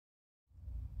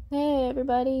Hey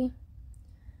everybody!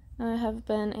 I have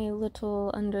been a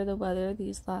little under the weather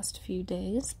these last few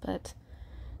days, but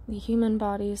the human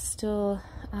body still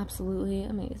absolutely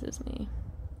amazes me.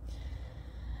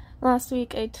 Last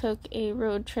week I took a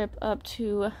road trip up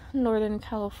to Northern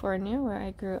California, where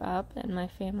I grew up and my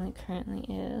family currently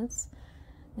is.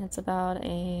 It's about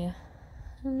a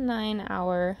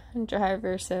 9-hour drive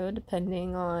or so,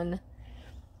 depending on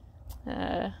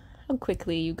how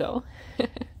quickly you go.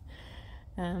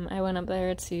 I went up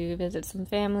there to visit some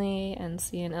family and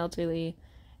see an elderly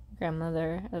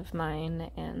grandmother of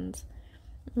mine, and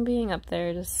being up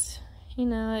there just,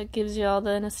 it gives you all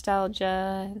the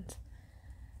nostalgia,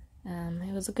 and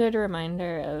it was a good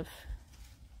reminder of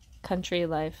country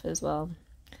life as well.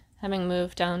 Having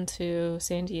moved down to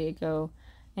San Diego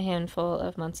a handful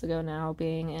of months ago now,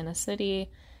 being in a city,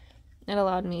 it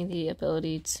allowed me the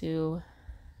ability to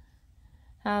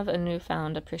have a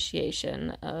newfound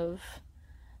appreciation of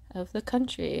the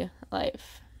country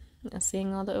life.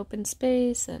 Seeing all the open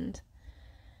space and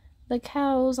the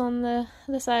cows on the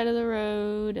side of the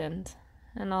road and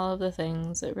all of the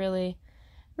things. It really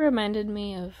reminded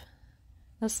me of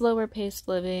a slower paced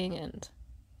living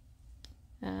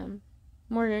and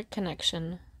more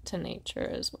connection to nature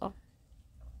as well.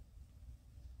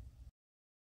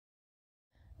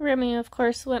 Remy, of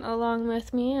course, went along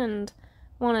with me and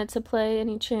wanted to play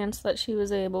any chance that she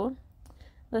was able.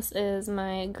 This is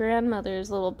my grandmother's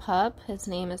little pup. His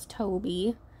name is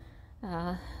Toby.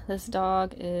 This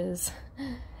dog is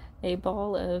a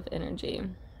ball of energy.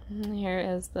 Here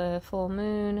is the full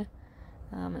moon.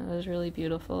 It was really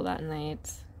beautiful that night.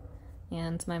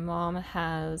 And my mom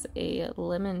has a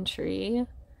lemon tree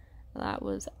that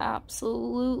was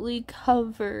absolutely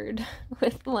covered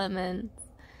with lemons.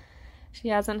 She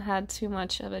hasn't had too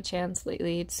much of a chance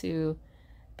lately to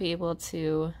be able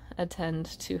to attend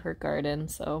to her garden,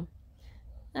 so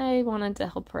I wanted to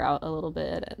help her out a little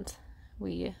bit, and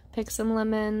we picked some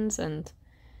lemons and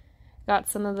got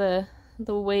some of the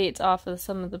weight off of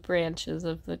some of the branches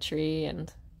of the tree.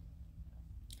 And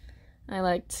I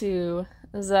like to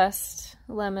zest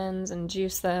lemons and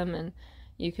juice them, and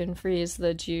you can freeze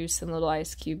the juice in little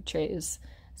ice cube trays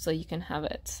so you can have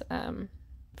it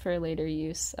for later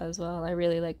use as well. I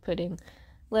really like putting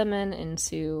lemon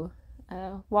into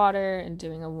water and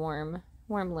doing a warm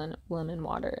lemon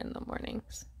water in the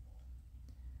mornings.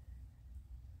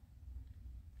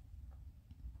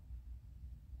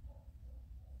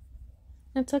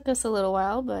 It took us a little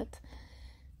while, but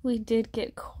we did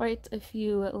get quite a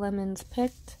few lemons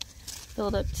picked,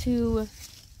 filled up 2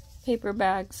 paper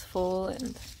bags full,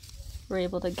 and were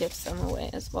able to gift some away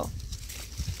as well.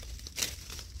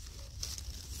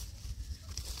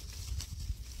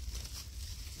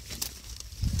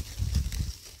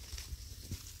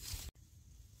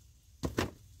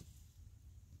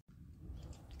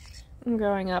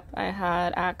 Growing up, I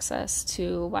had access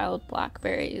to wild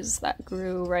blackberries that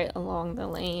grew right along the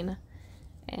lane,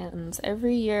 and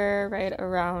every year, right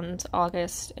around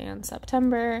August and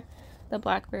September, the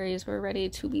blackberries were ready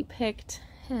to be picked,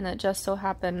 and it just so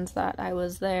happened that I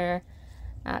was there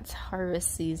at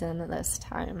harvest season this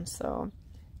time, so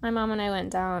my mom and I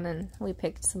went down and we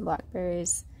picked some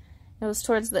blackberries. It was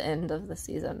towards the end of the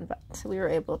season, but we were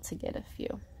able to get a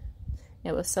few.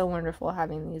 It was so wonderful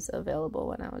having these available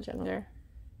when I was younger.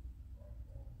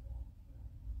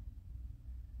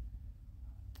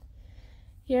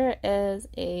 Here is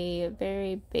a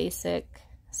very basic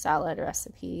salad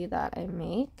recipe that I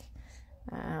make.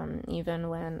 Even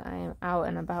when I'm out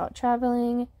and about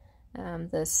traveling,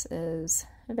 this is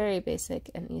very basic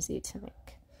and easy to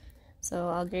make. So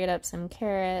I'll grate up some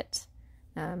carrot.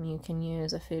 You can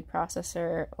use a food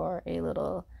processor or a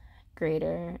little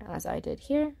grater, as I did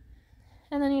here.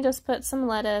 And then you just put some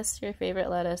lettuce, your favorite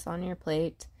lettuce, on your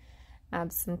plate.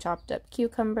 Add some chopped up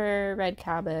cucumber, red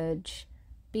cabbage,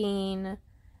 bean,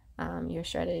 your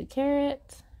shredded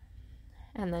carrot,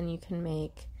 and then you can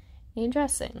make a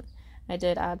dressing. I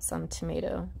did add some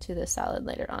tomato to the salad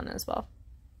later on as well.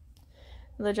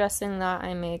 The dressing that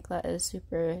I make that is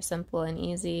super simple and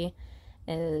easy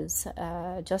is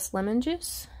just lemon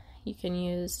juice. You can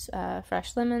use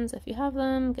fresh lemons if you have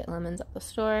them, get lemons at the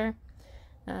store.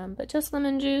 But just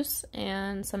lemon juice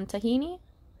and some tahini,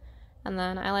 and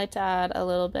then I like to add a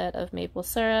little bit of maple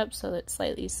syrup so it's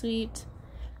slightly sweet.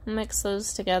 Mix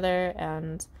those together,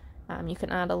 and you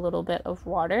can add a little bit of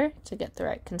water to get the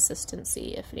right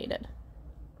consistency if needed.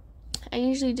 I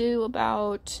usually do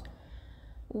about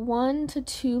 1 to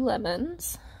 2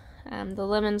 lemons. The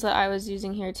lemons that I was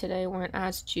using here today weren't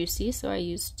as juicy, so I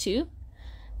used 2.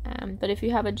 But if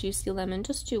you have a juicy lemon,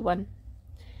 just do 1.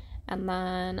 And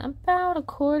then about a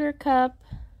 1/4 cup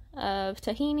of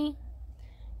tahini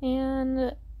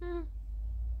and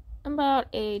about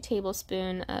a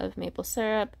tablespoon of maple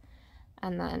syrup,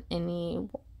 and then any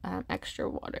extra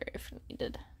water if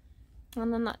needed.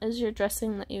 And then that is your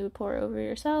dressing that you would pour over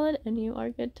your salad, and you are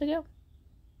good to go.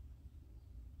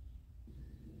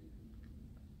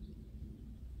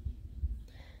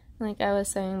 Like I was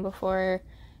saying before,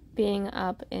 being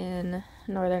up in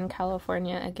Northern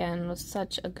California again was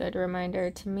such a good reminder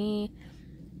to me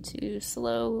to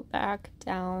slow back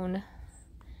down.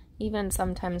 Even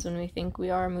sometimes when we think we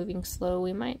are moving slow,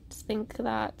 we might think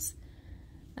that,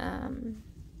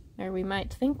 or we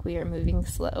might think we are moving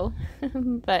slow,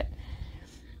 but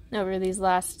over these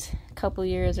last couple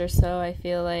years or so, I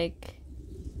feel like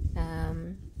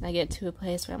I get to a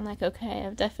place where I'm like, okay,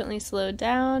 I've definitely slowed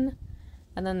down.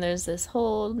 And then there's this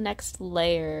whole next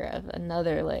layer of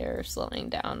another layer of slowing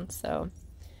down. So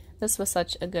this was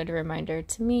such a good reminder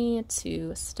to me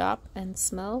to stop and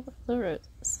smell the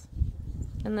roses.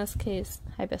 In this case,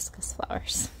 hibiscus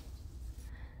flowers.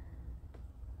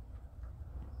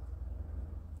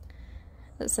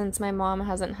 But since my mom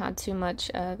hasn't had too much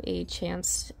of a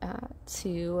chance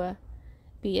to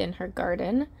be in her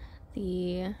garden,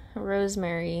 the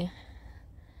rosemary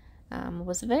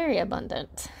was very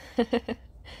abundant.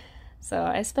 So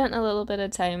I spent a little bit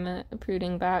of time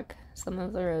pruning back some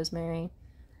of the rosemary.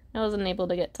 I wasn't able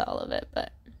to get to all of it,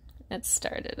 but it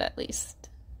started at least.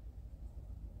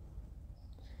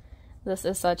 This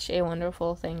is such a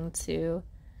wonderful thing to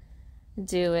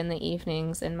do in the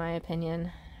evenings, in my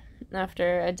opinion.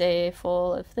 After a day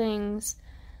full of things,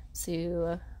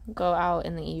 to go out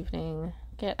in the evening,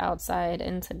 get outside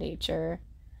into nature,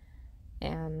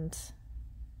 and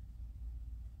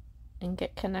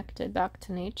get connected back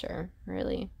to nature,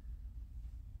 really.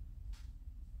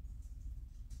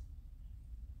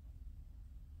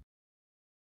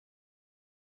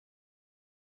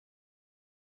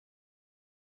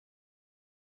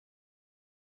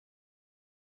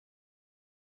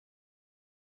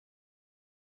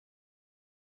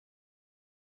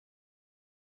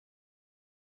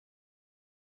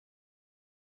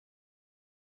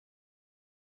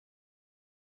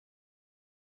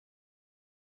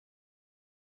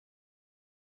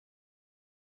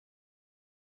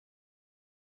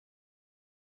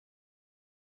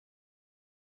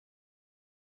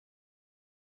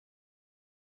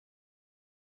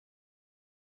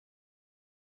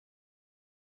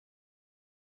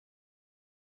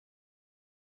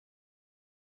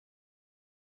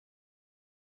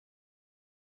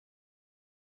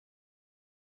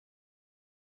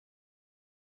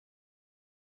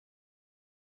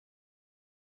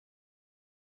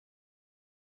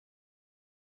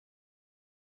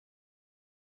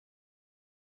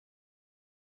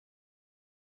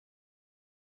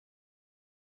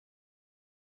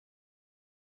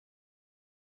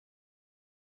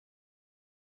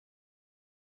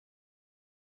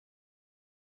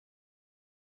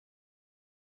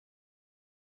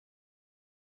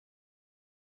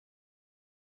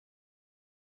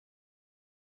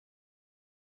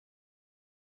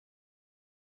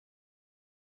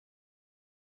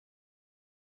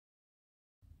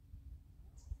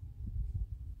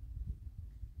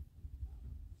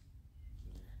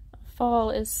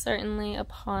 Fall is certainly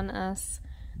upon us.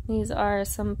 These are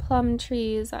some plum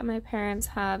trees that my parents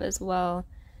have as well.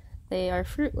 They are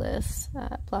fruitless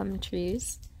plum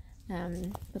trees,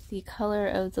 but the color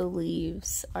of the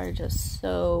leaves are just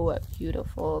so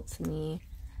beautiful to me,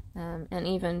 and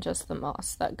even just the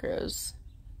moss that grows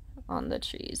on the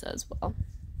trees as well.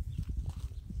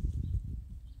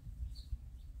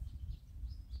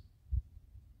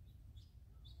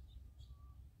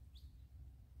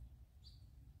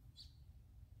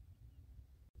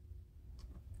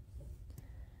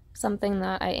 Something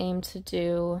that I aim to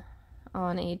do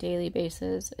on a daily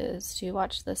basis is to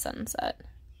watch the sunset.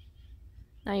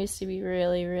 I used to be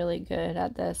really, really good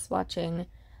at this, watching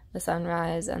the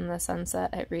sunrise and the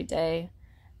sunset every day.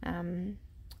 I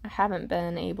haven't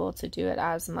been able to do it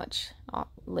as much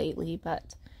lately,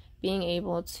 but being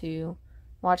able to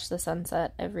watch the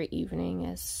sunset every evening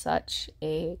is such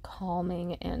a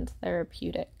calming and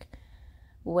therapeutic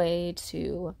way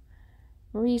to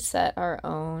reset our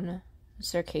own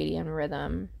circadian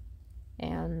rhythm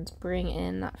and bring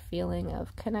in that feeling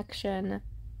of connection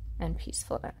and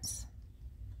peacefulness.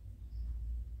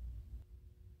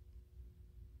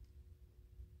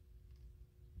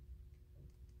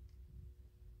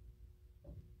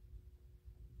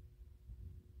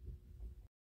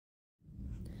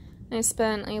 I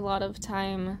spent a lot of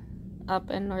time up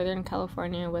in Northern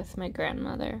California with my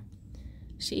grandmother.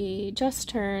 She just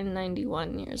turned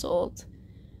 91 years old,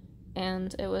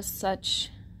 and it was such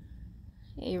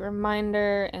a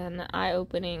reminder and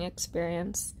eye-opening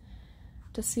experience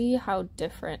to see how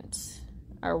different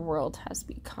our world has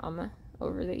become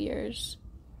over the years.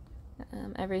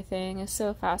 Everything is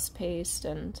so fast-paced,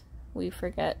 and we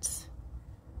forget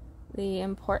the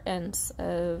importance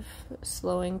of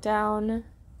slowing down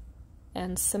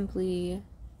and simply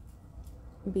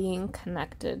being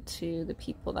connected to the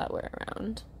people that we're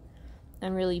around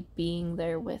and really being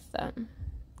there with them,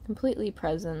 completely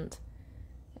present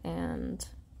and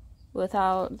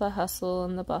without the hustle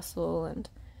and the bustle and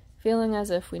feeling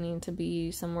as if we need to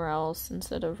be somewhere else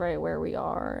instead of right where we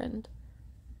are, and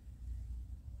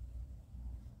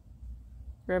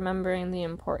remembering the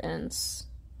importance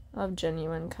of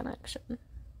genuine connection.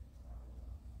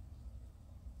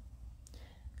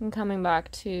 And coming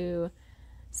back to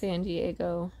San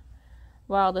Diego,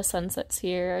 while the sunsets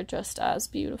here are just as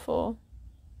beautiful,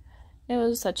 it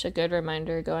was such a good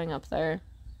reminder going up there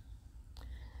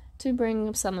to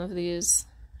bring some of these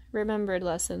remembered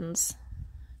lessons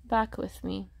back with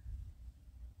me.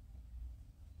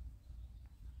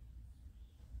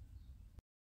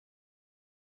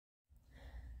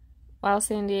 While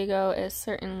San Diego is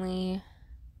certainly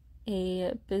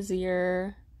a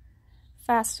busier,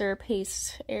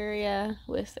 faster-paced area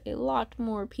with a lot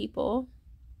more people,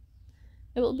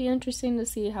 it will be interesting to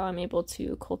see how I'm able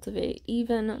to cultivate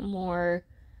even more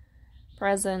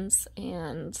presence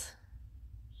and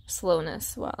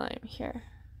slowness while I'm here.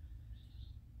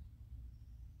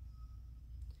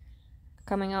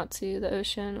 Coming out to the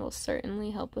ocean will certainly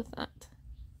help with that.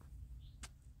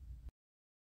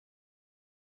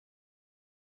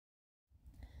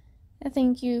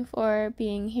 Thank you for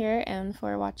being here and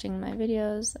for watching my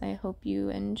videos. I hope you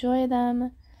enjoy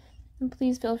them. And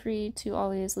please feel free to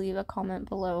always leave a comment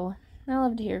below. I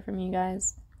love to hear from you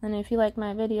guys. And if you like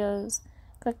my videos,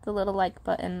 click the little like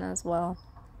button as well.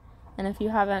 And if you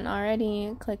haven't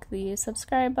already, click the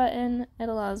subscribe button. It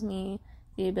allows me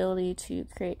the ability to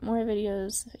create more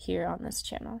videos here on this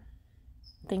channel.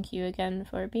 Thank you again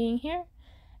for being here,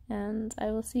 and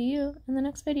I will see you in the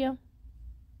next video.